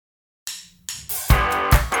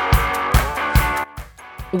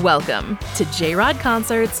Welcome to J-Rod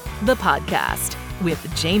Concerts, the podcast,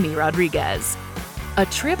 with Jamie Rodriguez. A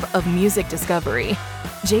trip of music discovery.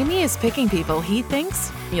 Jamie is picking people he thinks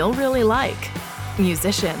you'll really like.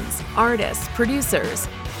 Musicians, artists, producers,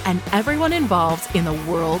 and everyone involved in the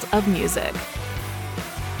world of music.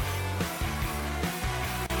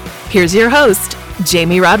 Here's your host,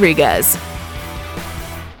 Jamie Rodriguez.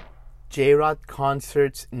 J-Rod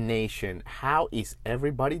Concerts Nation, how is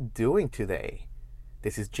everybody doing today?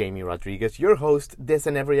 This is Jamie Rodriguez, your host, this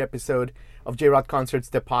and every episode of J-Rod Concerts,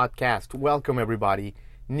 the podcast. Welcome, everybody.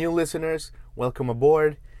 New listeners, welcome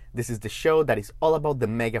aboard. This is the show that is all about the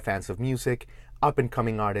mega fans of music,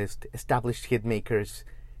 up-and-coming artists, established hit makers,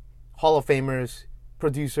 Hall of Famers,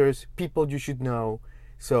 producers, people you should know.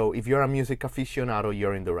 So if you're a music aficionado,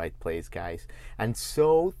 you're in the right place, guys. And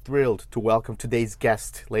so thrilled to welcome today's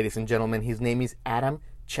guest, ladies and gentlemen. His name is Adam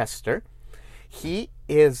Chester. He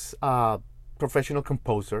is professional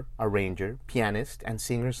composer, arranger, pianist, and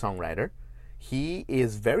singer-songwriter. He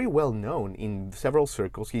is very well known in several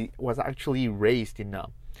circles. He was actually raised in,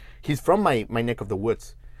 he's from my neck of the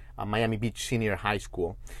woods, Miami Beach Senior High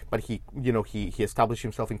School, but he established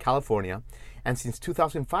himself in California, and since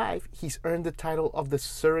 2005, he's earned the title of the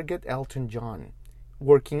Surrogate Elton John,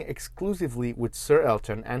 working exclusively with Sir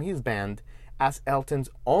Elton and his band as Elton's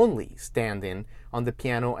only stand-in on the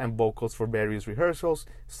piano and vocals for various rehearsals,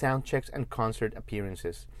 sound checks, and concert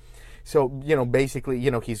appearances. So, basically,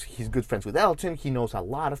 he's good friends with Elton. He knows a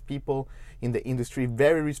lot of people in the industry,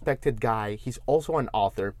 very respected guy. He's also an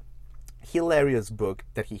author. Hilarious book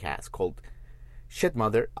that he has called Shit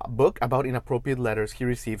Mother, a book about inappropriate letters he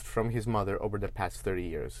received from his mother over the past 30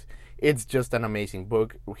 years. It's just an amazing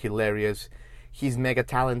book, hilarious. He's mega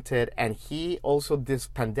talented, and he also, this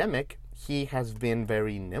pandemic, he has been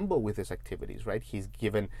very nimble with his activities, right? He's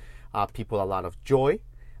given people a lot of joy.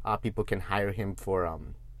 People can hire him for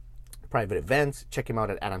private events. Check him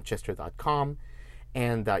out at adamchester.com.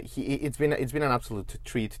 And it's been an absolute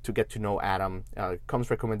treat to get to know Adam.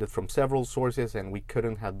 Comes recommended from several sources, and we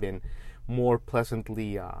couldn't have been more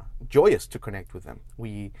pleasantly joyous to connect with them.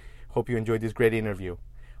 We hope you enjoyed this great interview.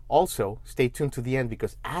 Also, stay tuned to the end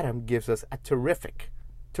because Adam gives us a terrific,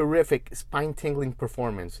 spine-tingling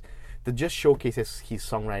performance that just showcases his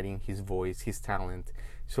songwriting, his voice, his talent.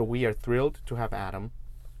 So we are thrilled to have Adam.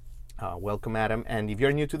 Welcome, Adam. And if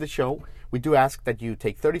you're new to the show, we do ask that you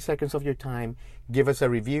take 30 seconds of your time, give us a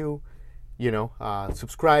review,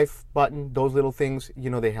 subscribe button, those little things,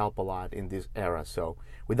 they help a lot in this era. So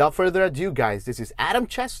without further ado, guys, this is Adam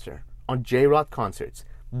Chester on J-Rod Concerts,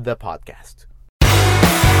 the podcast.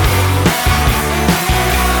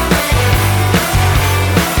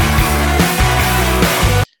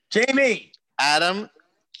 Jamie. Adam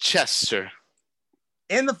Chester.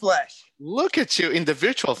 In the flesh. Look at you in the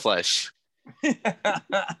virtual flesh. Look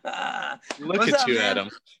What's at up, you, man? Adam.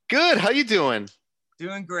 Good. How you doing?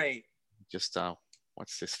 Doing great. Just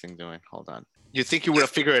what's this thing doing? Hold on. You think you would have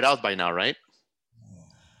figured it out by now, right?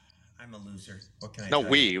 I'm a loser. What can I No,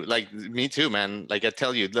 tell we you? like me too, man. Like I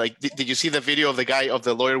tell you, like did you see the video of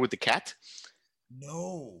the lawyer with the cat?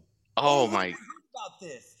 No. Oh I my! heard about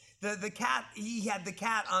this. The cat. He had the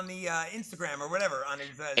cat on the Instagram or whatever on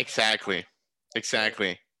his. Exactly.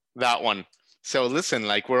 That one. So listen,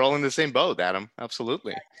 like we're all in the same boat, Adam.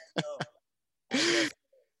 Absolutely.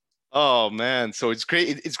 Oh man, so it's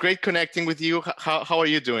great. It's great connecting with you. How are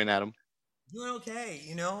you doing, Adam? Doing okay.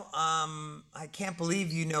 I can't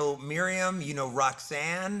believe Miriam.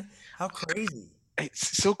 Roxanne. How crazy.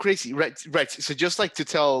 It's so crazy, right? So just like to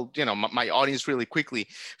tell, my audience really quickly.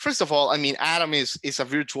 First of all, I mean, Adam is a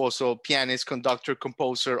virtuoso, pianist, conductor,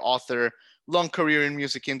 composer, author, long career in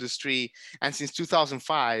music industry, and since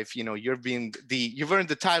 2005, you've earned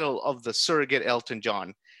the title of the Surrogate Elton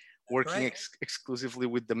John, working Right. exclusively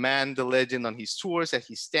with the man, the legend on his tours, at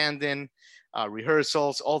his stand-in,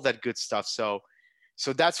 rehearsals, all that good stuff. So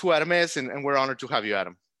that's who Adam is, and we're honored to have you,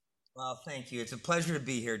 Adam. Well, thank you. It's a pleasure to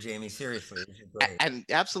be here, Jamie. Seriously, this is great. And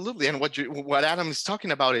absolutely, and what Adam is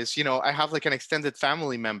talking about is, I have like an extended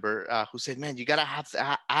family member who said, "Man, you gotta have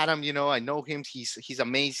Adam. I know him. He's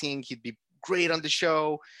amazing. He'd be great on the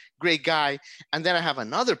show. Great guy." And then I have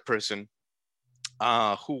another person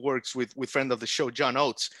who works with friend of the show, John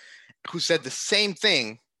Oates, who said the same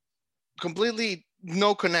thing, completely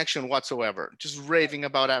no connection whatsoever, just raving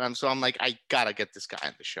about Adam. So I'm like, I gotta get this guy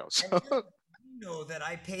on the show. So. That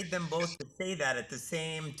I paid them both to say that at the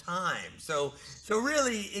same time. So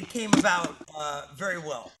really, it came about very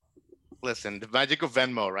well. Listen, the magic of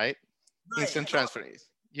Venmo, right? Right. Instant transfer.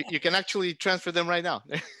 You can actually transfer them right now.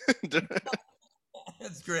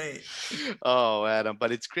 That's great. Oh, Adam,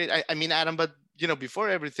 but it's great. I mean, Adam, but before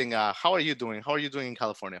everything, how are you doing? How are you doing in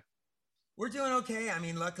California? We're doing okay. I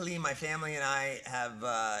mean, luckily, my family and I have,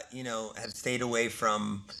 have stayed away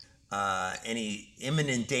from any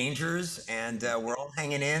imminent dangers, and we're all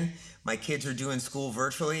hanging in. My kids are doing school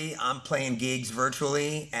virtually. I'm playing gigs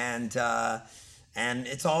virtually, and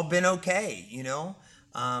it's all been okay.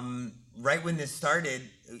 Right when this started,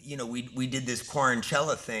 we did this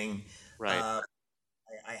Quaranchella thing. Right. Uh,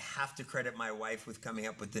 I have to credit my wife with coming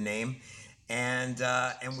up with the name, and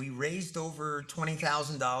we raised over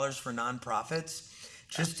 $20,000 for nonprofits,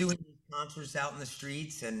 just doing these concerts out in the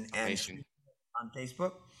streets and Amazing. streaming on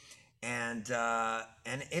Facebook, and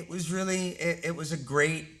it was really it was a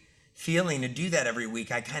great feeling to do that every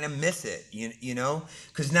week. I kind of miss it,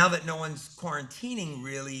 because now that no one's quarantining,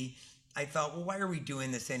 really, I thought, well, why are we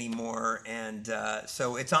doing this anymore? And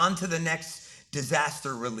so it's on to the next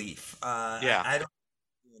disaster relief. Yeah. I don't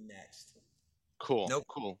doing next. Cool. Nope.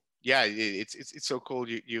 Cool. Yeah, it's so cool.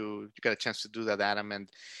 You got a chance to do that, Adam. And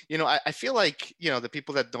I feel like the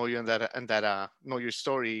people that know you and that know your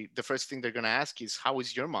story, the first thing they're gonna ask is, how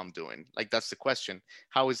is your mom doing? Like, that's the question.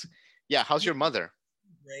 How is Yeah, how's Yeah, your mother?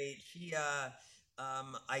 great.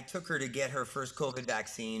 I took her to get her first COVID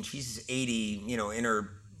vaccine. She's 80, in her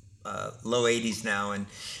low 80s now, and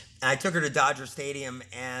I took her to Dodger Stadium,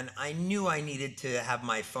 and I knew I needed to have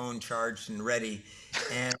my phone charged and ready,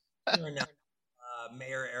 and sure enough,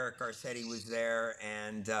 Mayor Eric Garcetti was there,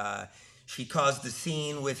 and she caused the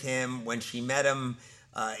scene with him. When she met him,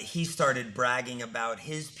 he started bragging about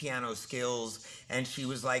his piano skills, and she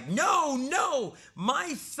was like, "No, no,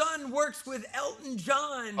 my son works with Elton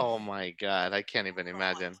John." Oh my God, I can't even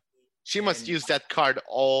imagine. She must And use that card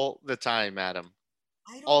all the time, Adam.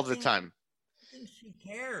 I All don't the think time. she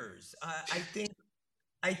cares.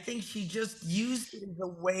 I think she just used it as a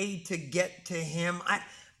way to get to him.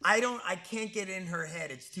 I can't get in her head.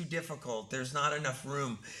 It's too difficult. There's not enough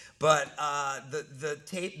room. But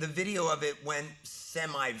the video of it went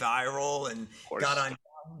semi-viral and Of got course. on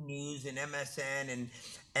Yahoo News and MSN,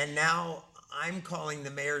 and now I'm calling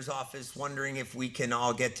the mayor's office wondering if we can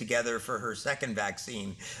all get together for her second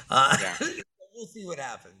vaccine. Yeah. We'll see what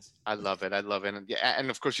happens. I love it. I love it. And yeah, and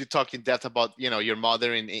of course you talk in depth about, your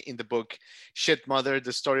mother in the book Shit Mother,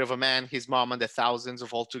 the story of a man, his mom, and the thousands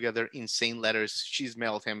of altogether insane letters she's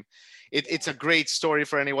mailed him. It's a great story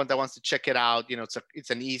for anyone that wants to check it out. It's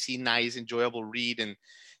an easy, nice, enjoyable read, and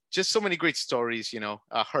just so many great stories.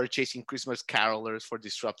 Her chasing Christmas carolers for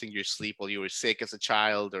disrupting your sleep while you were sick as a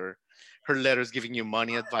child, or her letters giving you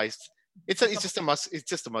money advice. It's just a must. It's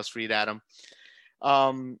just a must read, Adam.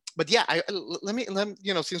 But yeah, let me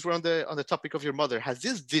since we're on the topic of your mother, has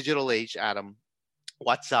this digital age, Adam,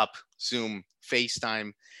 WhatsApp, Zoom,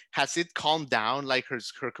 FaceTime, has it calmed down like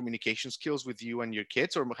her communication skills with you and your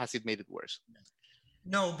kids, or has it made it worse?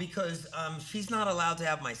 No, because she's not allowed to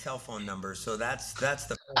have my cell phone number, so that's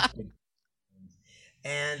the first big.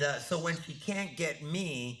 And so when she can't get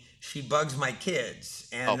me, she bugs my kids,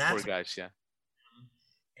 Oh, and poor that's guys. Yeah.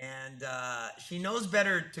 and she knows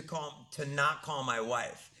better to not call my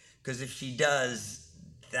wife, because if she does,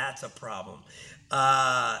 that's a problem.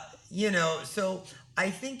 Uh, so I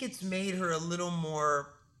think it's made her a little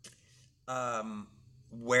more um,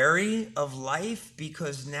 wary of life,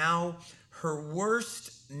 because now her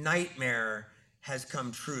worst nightmare has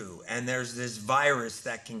come true, and there's this virus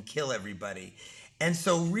that can kill everybody. And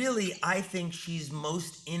so, really, I think she's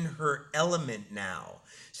most in her element now.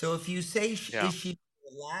 So, if you say, Yeah. is she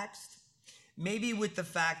relaxed? Maybe with the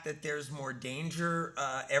fact that there's more danger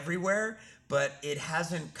everywhere, but it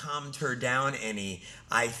hasn't calmed her down any.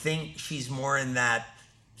 I think she's more in that,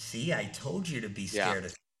 see, I told you to be Yeah. scared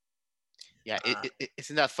of. Yeah, Uh,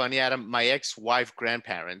 isn't that funny, Adam? My ex-wife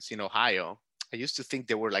grandparents in Ohio, I used to think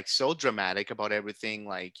they were like so dramatic about everything.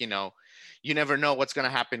 Like, you never know what's gonna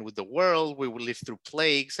happen with the world. We will live through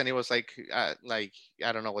plagues, and it was like I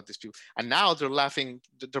don't know what these people. And now they're laughing.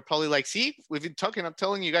 They're probably like, "See, we've been talking. I'm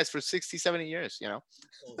telling you guys for 60, 70 years." Told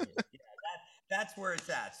you. Yeah, that's where it's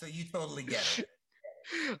at. So you totally get it.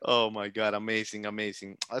 Oh my God, amazing,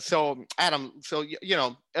 amazing. So Adam, so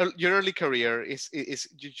your early career is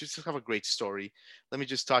you just have a great story. Let me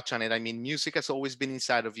just touch on it. I mean, music has always been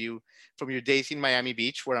inside of you from your days in Miami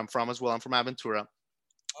Beach, where I'm from as well. I'm from Aventura,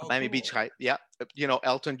 Oh, Miami Beach cool. High. Yeah,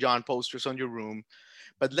 Elton John posters on your room.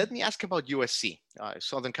 But let me ask about USC,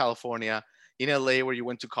 Southern California, in LA, where you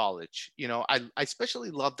went to college. I especially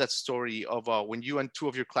love that story of when you and two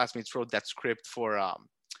of your classmates wrote that script for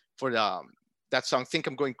that song "Think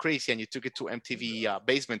I'm Going Crazy," and you took it to MTV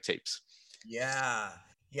Basement Tapes. Yeah.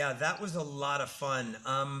 Yeah, that was a lot of fun.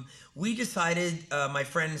 We decided, my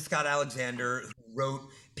friend Scott Alexander, who wrote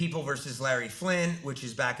People versus Larry Flynn, which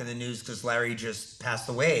is back in the news because Larry just passed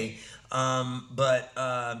away. And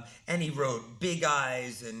he wrote Big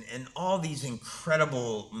Eyes and all these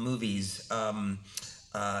incredible movies.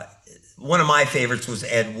 Uh, One of my favorites was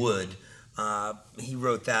Ed Wood. He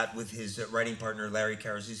wrote that with his writing partner Larry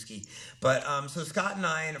Karaszewski. So Scott and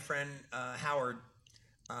I and a friend Howard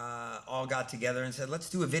all got together and said, let's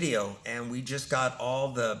do a video. And we just got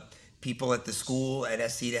all the people at the school at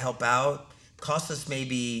SC to help out. Cost us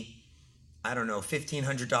maybe, I don't know,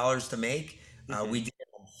 $1,500 to make. Mm-hmm. We did it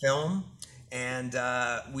on film, and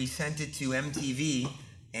we sent it to MTV,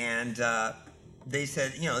 and they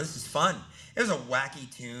said, this is fun. It was a wacky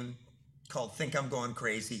tune called Think I'm Going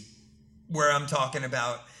Crazy, where I'm talking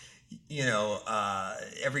about,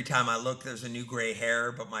 every time I look, there's a new gray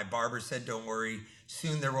hair, but my barber said, don't worry,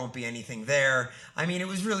 soon there won't be anything there. I mean, it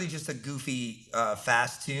was really just a goofy,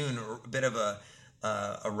 fast tune, or a bit of a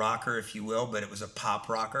rocker, if you will, but it was a pop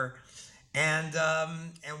rocker. And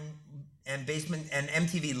Basement and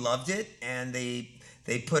MTV loved it, and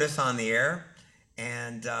they put us on the air,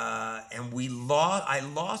 and I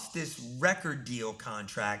lost this record deal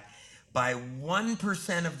contract by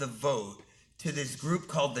 1% of the vote to this group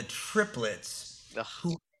called the Triplets, Ugh.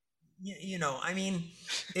 who, I mean,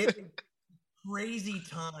 it was a crazy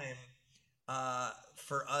time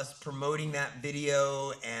for us promoting that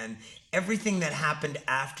video and everything that happened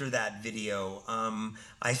after that video.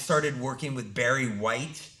 I started working with Barry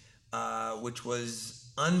White, which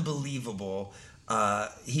was unbelievable.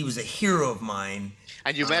 He was a hero of mine.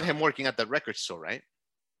 And you met him working at the record store, right?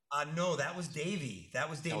 No, that was Davey. That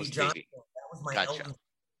was That Davey was Johnson. Davey. That was my Gotcha. Elton.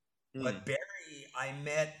 Mm. But Barry, I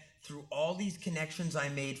met through all these connections I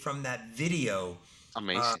made from that video.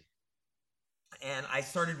 Amazing. And I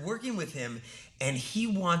started working with him, and he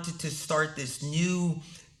wanted to start this new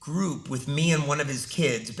group with me and one of his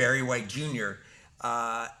kids, Barry White Jr.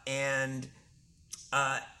 And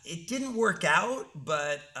it didn't work out,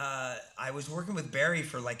 but I was working with Barry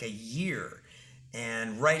for like a year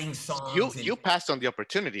and writing songs. You passed on the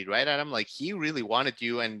opportunity, right, Adam? Like, he really wanted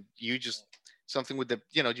you, and you just something with the,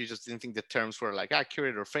 you just didn't think the terms were like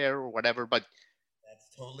accurate or fair or whatever. But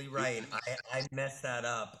That's totally right. I messed that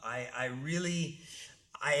up. I really,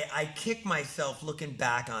 I kick myself looking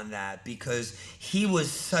back on that because he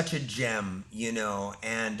was such a gem,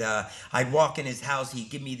 and I'd walk in his house, he'd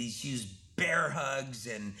give me these huge bear hugs,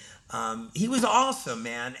 and he was awesome,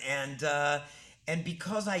 man. And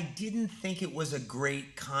because I didn't think it was a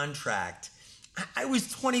great contract, I was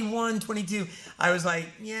 21, 22. I was like,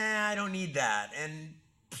 yeah, I don't need that. And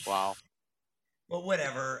wow, well,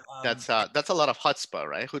 whatever. that's a lot of chutzpah,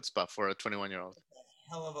 right? Chutzpah for a 21-year-old.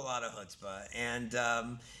 Hell of a lot of chutzpah, and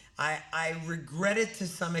I regret it to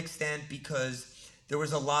some extent because there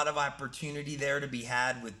was a lot of opportunity there to be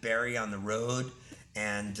had with Barry on the road,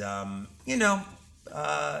 and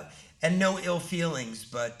and no ill feelings,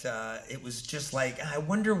 but it was just like, I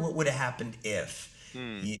wonder what would have happened if.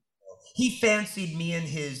 Hmm. He fancied me and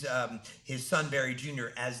his son Barry Jr.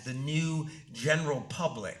 as the new General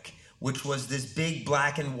Public, which was this big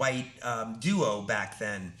black and white duo back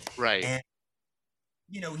then. Right. And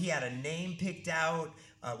he had a name picked out.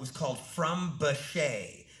 It was called From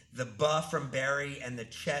Bechet, the Buh from Barry and the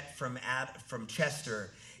Chet from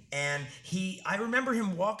Chester. And I remember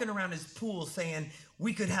him walking around his pool saying,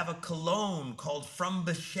 we could have a cologne called From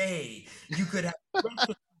Bechet. You could have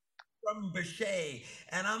From Bechet.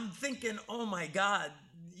 And I'm thinking, oh my God,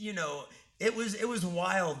 it was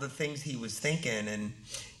wild, the things he was thinking. And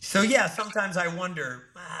so, yeah, sometimes I wonder,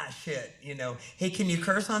 shit, hey, can you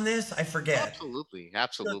curse on this? I forget. Absolutely.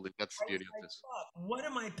 Absolutely. That's the beauty of this. What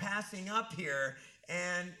am I passing up here?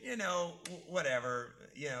 And, whatever,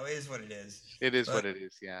 is what it is. It is what it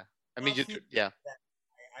is. Yeah. I mean, yeah.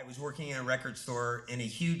 I was working in a record store in a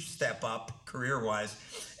huge step up career-wise,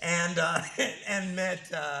 and and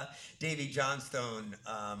met Davey Johnstone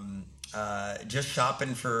just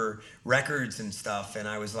shopping for records and stuff, and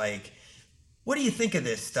I was like, what do you think of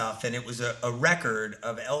this stuff? And it was a record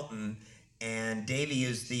of Elton, and Davey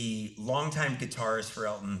is the longtime guitarist for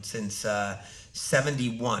Elton since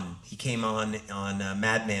 '71. He came on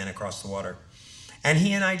Madman Across the Water, and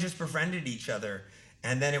he and I just befriended each other.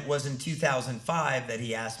 And then it was in 2005 that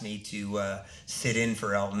he asked me to sit in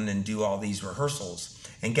for Elton and do all these rehearsals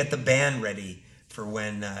and get the band ready for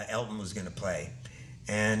when Elton was going to play.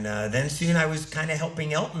 And then soon I was kind of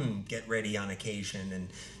helping Elton get ready on occasion, and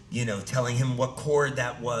telling him what chord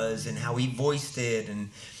that was and how he voiced it. And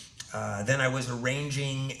then I was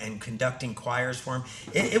arranging and conducting choirs for him.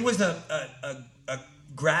 It was a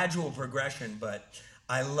gradual progression, but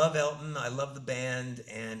I love Elton, I love the band,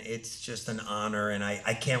 and it's just an honor, and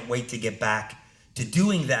I can't wait to get back to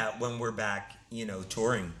doing that when we're back, touring,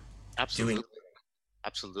 doing. Absolutely.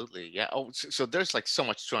 Absolutely. Yeah. Oh, so there's like so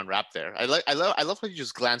much to unwrap there. I love how you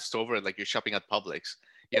just glanced over it like you're shopping at Publix.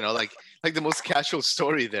 Like the most casual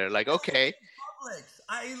story there. Like, okay, Publix.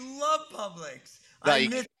 I love Publix. I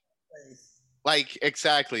miss like that place. like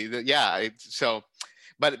exactly. Yeah. So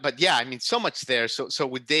but yeah, I mean so much there. So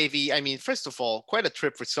with Davey, I mean, first of all, quite a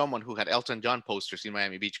trip for someone who had Elton John posters in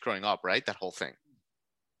Miami Beach growing up, right? That whole thing.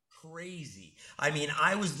 Crazy. I mean,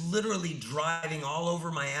 I was literally driving all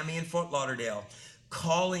over Miami and Fort Lauderdale,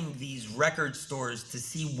 calling these record stores to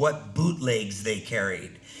see what bootlegs they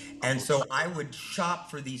carried. And Oh, so I would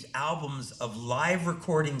shop for these albums of live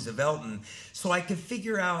recordings of Elton so I could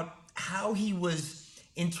figure out how he was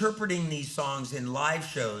interpreting these songs in live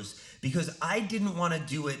shows, because I didn't want to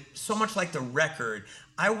do it so much like the record.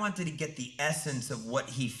 I wanted to get the essence of what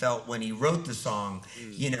he felt when he wrote the song,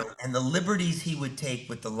 and the liberties he would take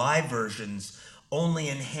with the live versions only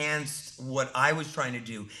enhanced what I was trying to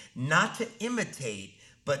do, not to imitate,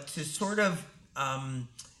 but to sort of,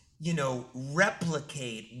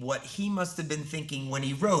 replicate what he must have been thinking when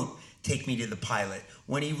he wrote Take Me to the Pilot,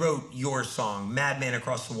 when he wrote your song, Madman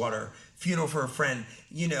Across the Water, Funeral for a Friend,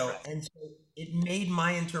 and so it made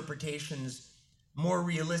my interpretations more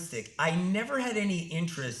realistic. I never had any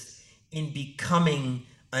interest in becoming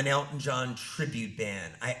an Elton John tribute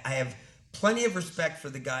band. I have plenty of respect for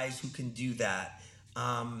the guys who can do that.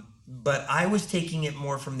 But I was taking it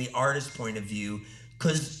more from the artist point of view,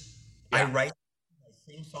 because I yeah. write, I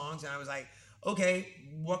sing songs, and I was like, okay,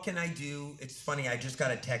 what can I do? It's funny. I just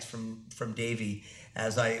got a text from Davey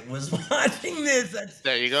as I was watching this. That's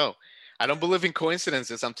There you go. I don't believe in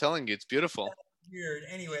coincidences. I'm telling you, it's beautiful. weird.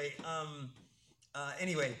 Anyway,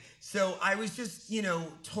 so I was just,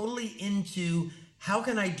 totally into how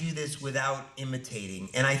can I do this without imitating,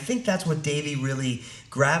 and I think that's what Davey really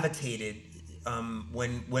gravitated,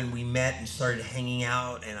 when we met and started hanging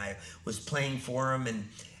out, and I was playing for him,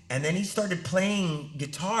 and then he started playing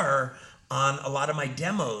guitar on a lot of my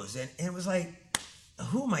demos, and it was like,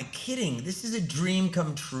 who am I kidding? This is a dream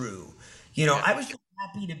come true. Yeah. I was just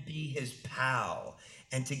happy to be his pal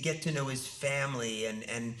and to get to know his family,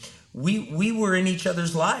 and we were in each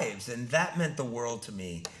other's lives, and that meant the world to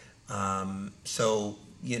me. So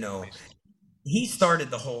he started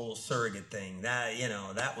the whole surrogate thing.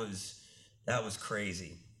 That was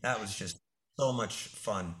crazy. That was just so much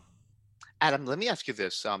fun. Adam, let me ask you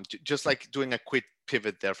this. Just like doing a quick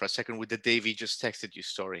pivot there for a second with the Davey just texted you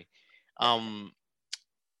story. Um,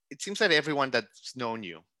 it seems that everyone that's known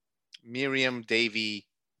you, Miriam, Davey,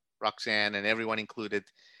 Roxanne, and everyone included,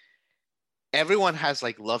 everyone has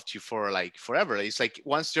like loved you for like forever. It's like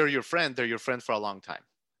once they're your friend for a long time.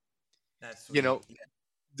 That's You know, sweet.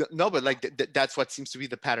 no, but like that's what seems to be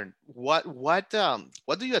the pattern. What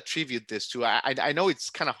do you attribute this to? I know it's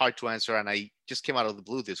kind of hard to answer, and I just came out of the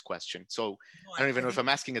blue this question, so No, I don't even I know if think I'm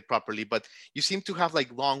asking it properly. But you seem to have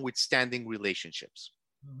like long withstanding relationships.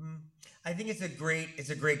 hmm I think it's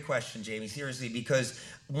a great question, Jamie. Seriously, because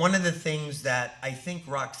one of the things that I think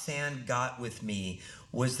Roxanne got with me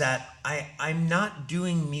was that I'm not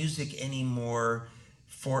doing music anymore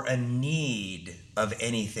for a need of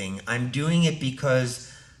anything. I'm doing it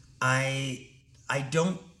because I I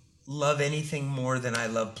don't love anything more than I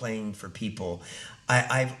love playing for people.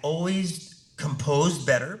 I've always composed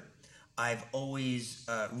better. I've always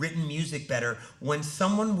written music better when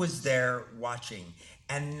someone was there watching,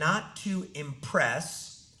 and not to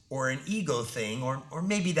impress or an ego thing, or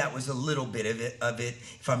maybe that was a little bit of it,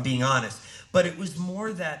 if I'm being honest. But it was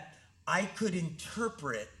more that I could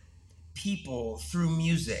interpret people through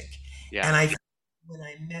music. Yeah, And I, when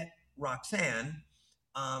I met Roxanne,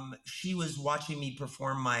 she was watching me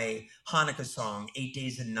perform my Hanukkah song, 8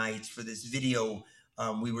 Days and Nights, for this video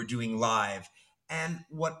we were doing live. And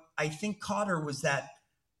what I think caught her was that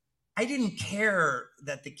I didn't care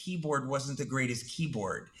that the keyboard wasn't the greatest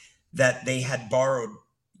keyboard that they had borrowed,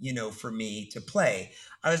 for me to play.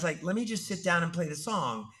 I was like, let me just sit down and play the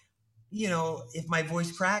song. If my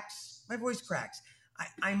voice cracks, my voice cracks.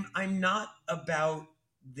 I'm not about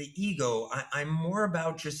the ego. I'm more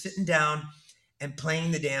about just sitting down and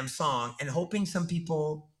playing the damn song and hoping some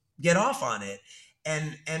people get off on it.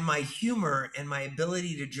 And my humor and my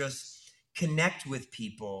ability to just connect with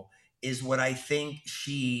people is what I think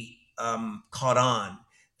she caught on.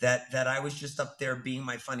 That I was just up there being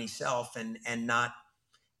my funny self, and not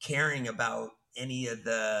caring about any of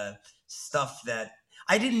the stuff that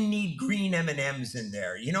I didn't need green M&Ms in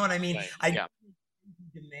there. You know what I mean? right. I Yeah,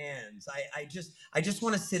 demands. I just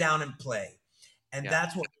want to sit down and play. And yeah.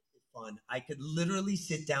 that's what makes it fun. I could literally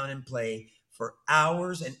sit down and play for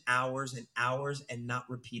hours and hours and hours and not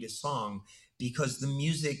repeat a song, because the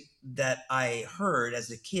music that I heard as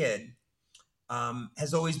a kid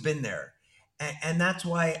has always been there. And that's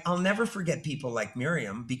why I'll never forget people like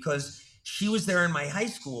Miriam, because she was there in my high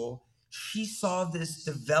school. She saw this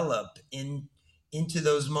develop into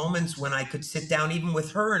those moments when I could sit down, even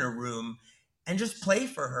with her in a room, and just play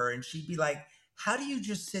for her. And she'd be like, how do you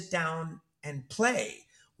just sit down and play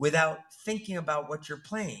without thinking about what you're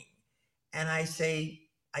playing? And I say,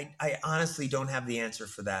 I honestly don't have the answer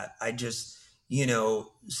for that. I just,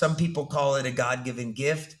 some people call it a God given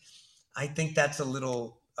gift. I think that's a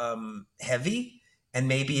little heavy, and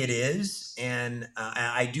maybe it is. And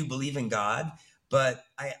I do believe in God, but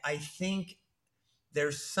I think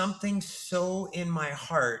there's something so in my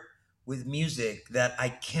heart with music that I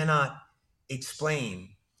cannot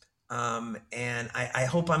explain. And I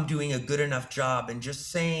hope I'm doing a good enough job and just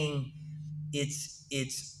saying it's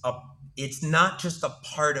not just a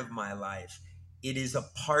part of my life, it is a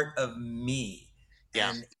part of me. Yeah.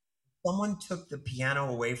 And if someone took the piano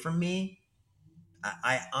away from me,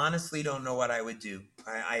 I honestly don't know what I would do.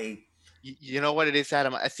 You know what it is,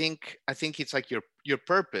 Adam? I think it's like your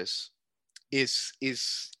purpose is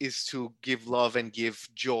to give love and give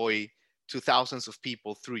joy to thousands of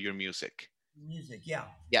people through your music. Music, yeah.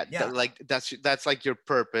 Yeah, Yeah. like that's like your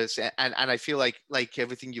purpose. And I feel like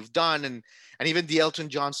everything you've done, and even the Elton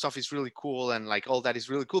John stuff is really cool, and like all that is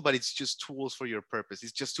really cool, but it's just tools for your purpose.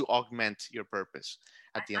 It's just to augment your purpose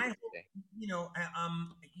at the end I of hope, the day.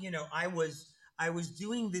 I was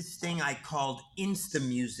doing this thing I called Insta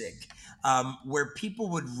Music, where people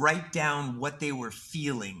would write down what they were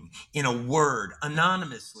feeling in a word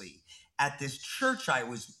anonymously. At this church, I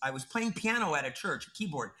was playing piano at a church, a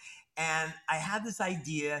keyboard, and I had this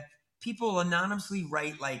idea. People anonymously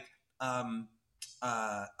write like um,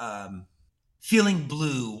 uh, um, feeling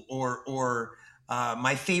blue, or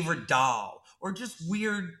my favorite doll, or just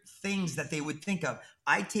weird things that they would think of.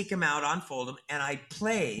 I take them out, unfold them, and I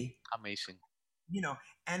play, Amazing. you know,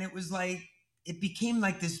 and it was like, it became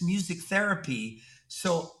like this music therapy.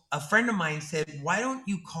 So a friend of mine said, why don't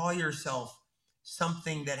you call yourself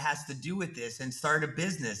something that has to do with this and start a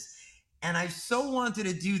business? And I so wanted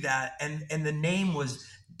to do that. And the name was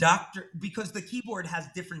Dr. Because the keyboard has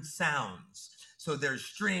different sounds. So there's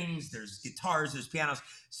strings, there's guitars, there's pianos.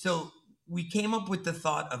 So we came up with the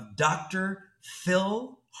thought of Dr.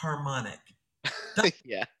 Phil Harmonic.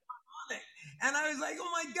 Yeah. And I was like,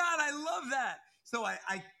 oh my God, I love that. So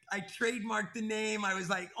I trademarked the name. I was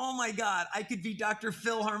like, oh my God, I could be Dr.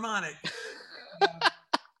 Phil Harmonic. I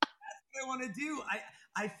want to do.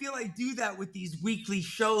 I feel I do that with these weekly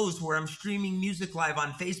shows where I'm streaming music live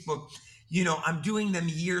on Facebook. I'm doing them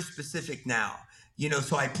year specific now.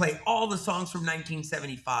 So I play all the songs from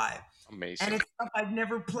 1975. And Amazing. it's stuff I've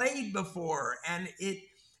never played before. And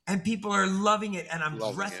people are loving it. And I'm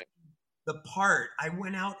Loving dressed it. the part. I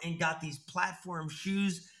went out and got these platform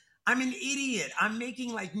shoes. I'm an idiot. I'm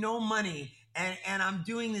making like no money, and I'm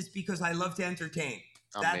doing this because I love to entertain.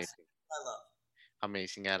 That's Amazing. what I love.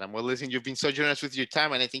 Amazing, Adam. Well, listen, you've been so generous with your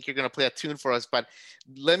time, and I think you're going to play a tune for us. But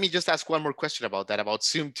let me just ask one more question about that, about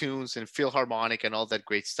Zoom tunes and Philharmonic and all that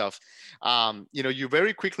great stuff. You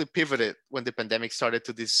very quickly pivoted when the pandemic started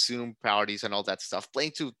to these Zoom parties and all that stuff,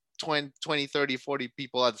 playing to 20, 30, 40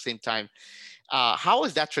 people at the same time. How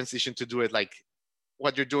is that transition to do it like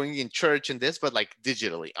what you're doing in church and this, but like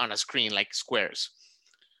digitally on a screen, like squares?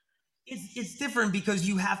 It's different because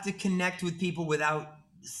you have to connect with people without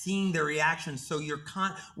seeing their reactions. So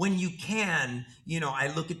when you can,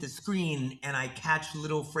 I look at the screen and I catch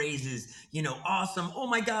little phrases, awesome. Oh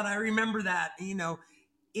my God, I remember that.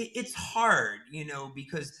 It's hard,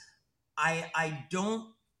 because I don't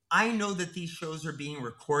I know that these shows are being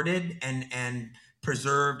recorded and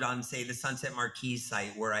preserved on, say, the Sunset Marquee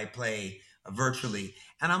site where I play virtually.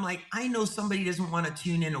 And I'm like, I know somebody doesn't want to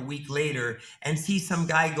tune in a week later and see some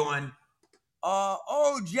guy going,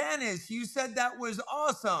 oh, Janice, you said that was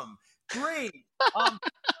awesome. Great. Hey,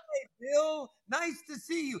 Bill, nice to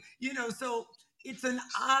see you. So it's an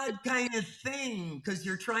odd kind of thing because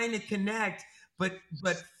you're trying to connect, but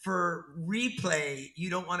for replay, you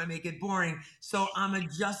don't want to make it boring. So I'm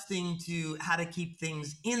adjusting to how to keep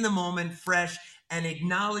things in the moment, fresh, and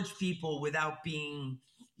acknowledge people without being,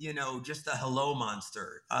 just a hello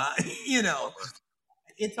monster. You know,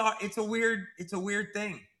 it's a weird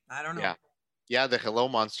thing. I don't know. Yeah. Yeah, the Hello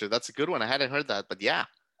Monster. That's a good one. I hadn't heard that, but yeah,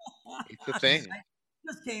 it's a thing. It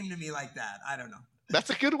just came to me like that. I don't know. That's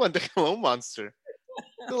a good one, the Hello Monster.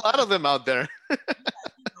 There's a lot of them out there.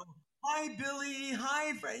 Hi, Billy.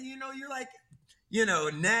 Hi, Fred. You're like,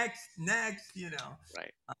 next.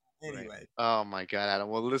 Right. Anyway. Oh my God, Adam.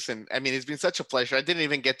 Well, listen, I mean, it's been such a pleasure. I didn't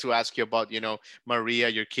even get to ask you about, Maria,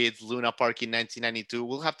 your kids, Luna Park in 1992.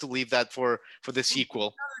 We'll have to leave that for the We'll do sequel.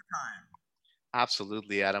 another time.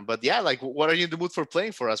 Absolutely, Adam. But yeah, like, what are you in the mood for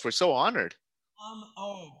playing for us? We're so honored.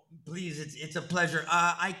 Oh, please, it's a pleasure.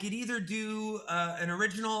 I could either do an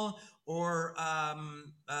original or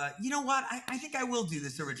you know what? I think I will do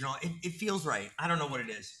this original. It feels right. I don't know what it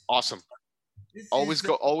is. Awesome. This is Always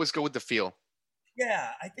the always go with the feel.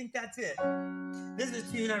 Yeah. I think that's it. This is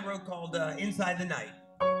a tune I wrote called "Inside the Night."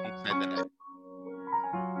 Inside the night.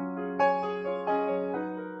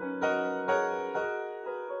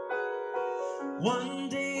 One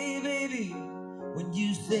day, baby, when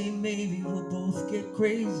you say maybe, we'll both get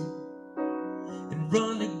crazy and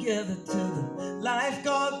run together to the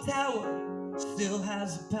lifeguard tower. Still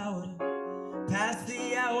has the power to pass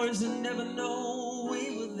the hours and never know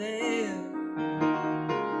we were there.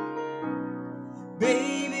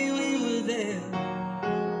 Baby, we were there.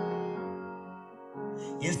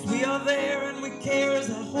 Yes, we are there and we care as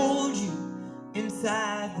I hold you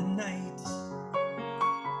inside the night.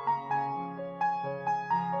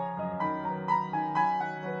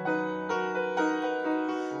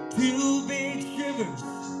 Two big shivers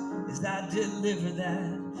as I deliver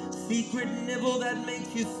that secret nibble that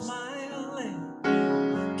makes you smile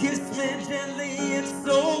and kiss me gently. It's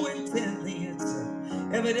so intently. It's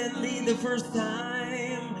evidently the first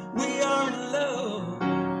time we are in love.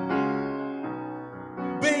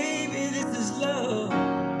 Baby, this is love.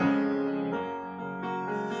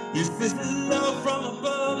 Yes, this is love from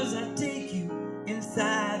above as I take you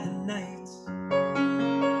inside the night.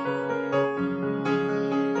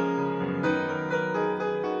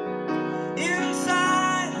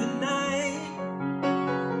 Inside the night.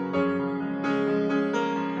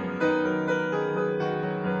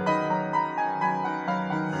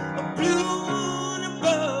 A blue moon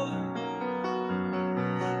above,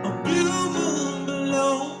 a blue moon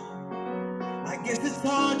below. I guess it's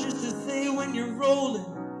hard just to say when you're rolling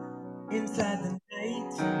inside the night.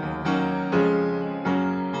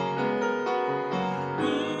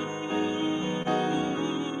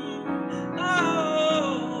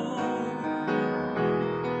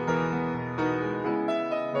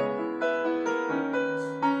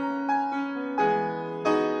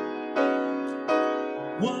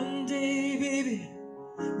 One day, baby,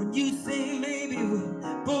 when you say maybe, we'll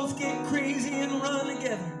both get crazy and run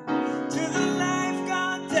together to the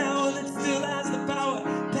lifeguard tower that still has the power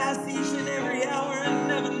past each and every hour and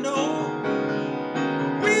never know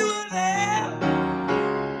we were there.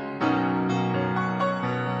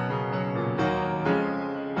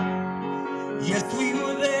 Yes, we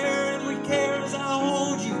were there and we care as I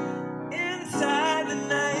hold you inside the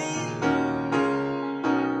night.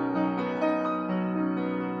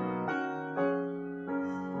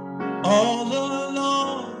 All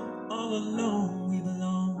alone we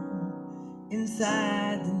belong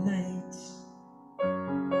inside the night.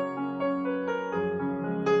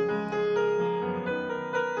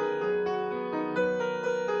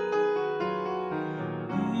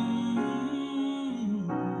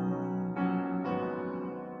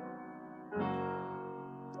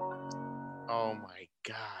 Oh my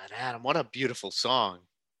God, Adam, what a beautiful song.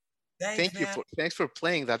 Thanks, man. Thanks for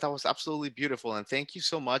playing that. That was absolutely beautiful. And thank you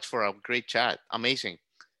so much for a great chat. Amazing.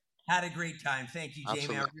 Had a great time. Thank you, Jamie. I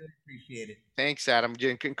Absolutely. really appreciate it. Thanks, Adam.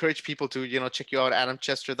 You can encourage people to, check you out at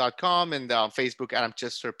adamchester.com and Facebook, Adam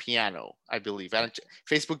Chester Piano, I believe.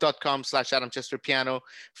 Facebook.com/Adam Chester Piano.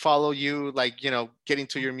 Follow you, like, get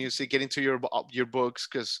into your music, get into your books,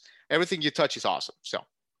 because everything you touch is awesome. So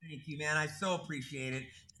Thank you, man. I so appreciate it.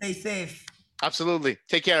 Stay safe. absolutely.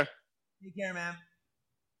 Take care. Take care, man.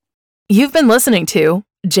 You've been listening to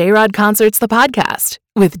J-Rod Concerts, the podcast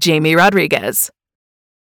with Jamie Rodriguez.